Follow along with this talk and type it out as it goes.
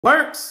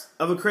Works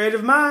of a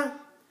Creative Mind.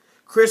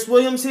 Chris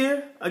Williams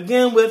here,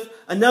 again with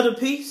another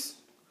piece.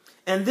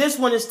 And this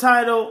one is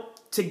titled,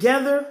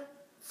 Together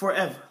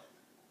Forever.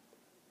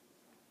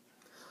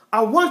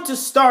 I want to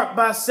start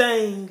by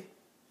saying,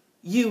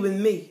 you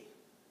and me.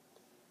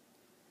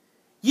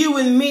 You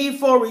and me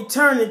for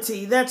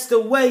eternity, that's the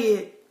way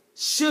it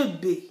should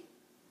be.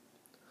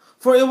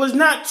 For it was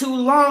not too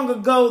long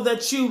ago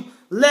that you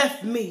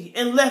left me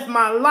and left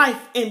my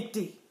life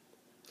empty.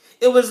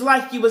 It was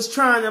like you was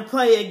trying to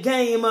play a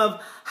game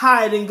of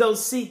hide and go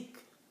seek.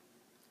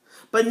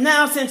 But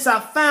now since I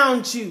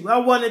found you, I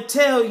want to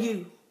tell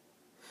you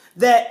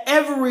that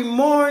every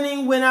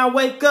morning when I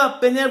wake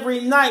up and every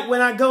night when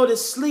I go to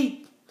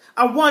sleep,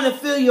 I want to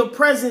feel your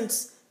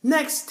presence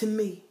next to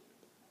me.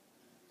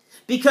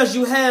 Because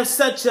you have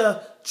such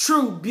a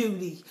true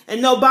beauty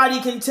and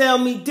nobody can tell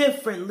me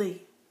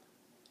differently.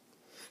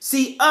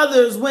 See,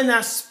 others, when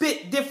I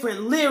spit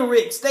different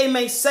lyrics, they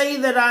may say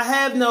that I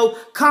have no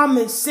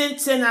common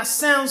sense and I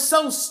sound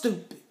so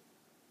stupid.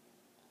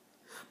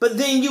 But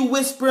then you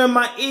whisper in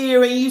my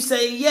ear and you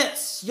say,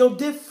 yes, you're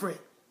different.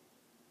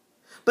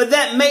 But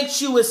that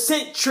makes you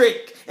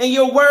eccentric and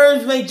your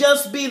words may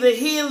just be the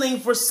healing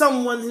for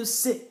someone who's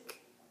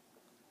sick.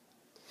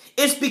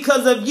 It's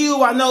because of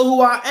you I know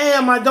who I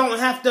am. I don't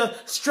have to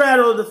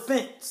straddle the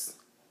fence.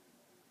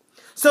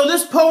 So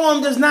this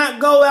poem does not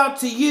go out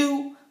to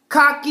you,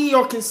 cocky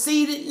or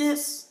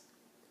conceitedness,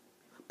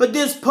 but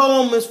this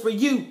poem is for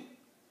you.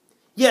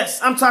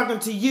 Yes, I'm talking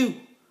to you.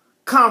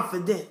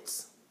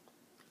 Confidence.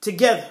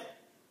 Together.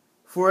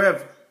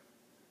 Forever.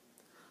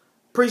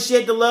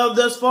 Appreciate the love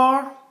thus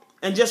far.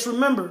 And just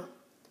remember,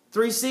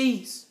 3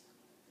 C's.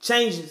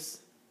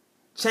 Changes.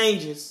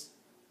 Changes.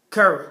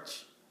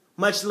 Courage.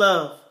 Much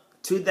love.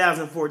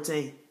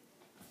 2014.